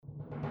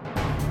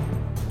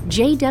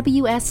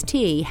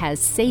JWST has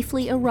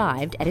safely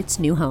arrived at its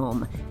new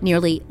home,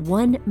 nearly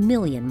 1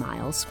 million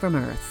miles from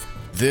Earth.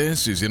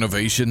 This is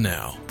Innovation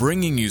Now,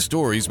 bringing you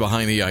stories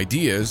behind the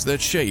ideas that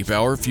shape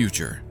our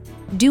future.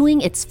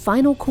 Doing its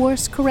final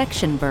course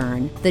correction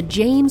burn, the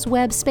James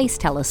Webb Space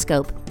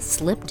Telescope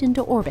slipped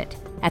into orbit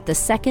at the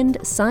second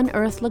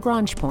Sun-Earth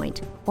Lagrange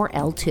point, or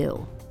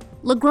L2.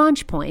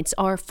 Lagrange points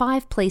are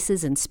 5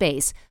 places in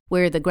space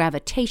where the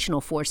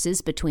gravitational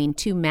forces between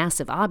two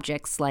massive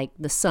objects like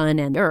the Sun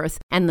and Earth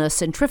and the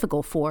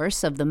centrifugal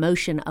force of the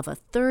motion of a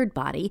third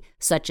body,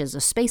 such as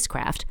a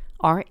spacecraft,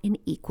 are in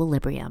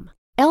equilibrium.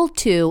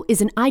 L2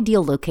 is an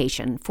ideal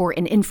location for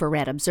an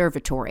infrared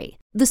observatory.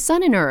 The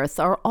Sun and Earth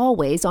are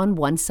always on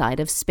one side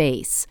of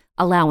space,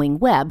 allowing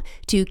Webb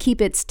to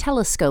keep its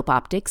telescope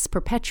optics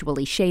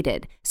perpetually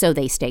shaded so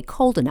they stay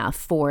cold enough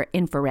for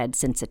infrared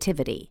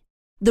sensitivity.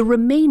 The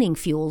remaining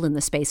fuel in the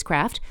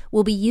spacecraft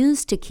will be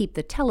used to keep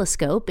the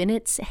telescope in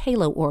its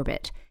halo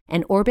orbit,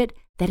 an orbit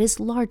that is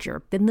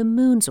larger than the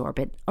Moon's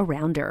orbit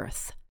around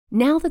Earth.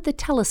 Now that the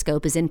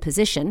telescope is in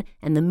position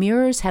and the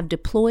mirrors have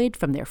deployed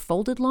from their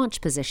folded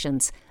launch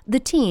positions, the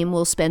team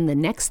will spend the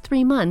next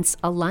 3 months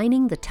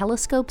aligning the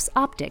telescope's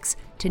optics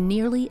to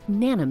nearly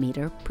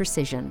nanometer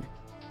precision.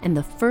 And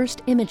the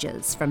first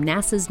images from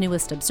NASA's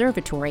newest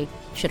observatory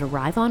should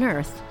arrive on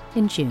Earth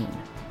in June.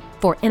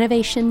 For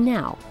Innovation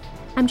Now,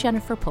 I'm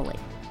Jennifer Pulley.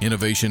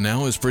 Innovation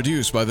Now is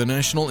produced by the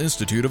National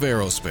Institute of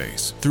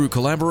Aerospace through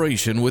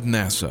collaboration with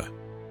NASA.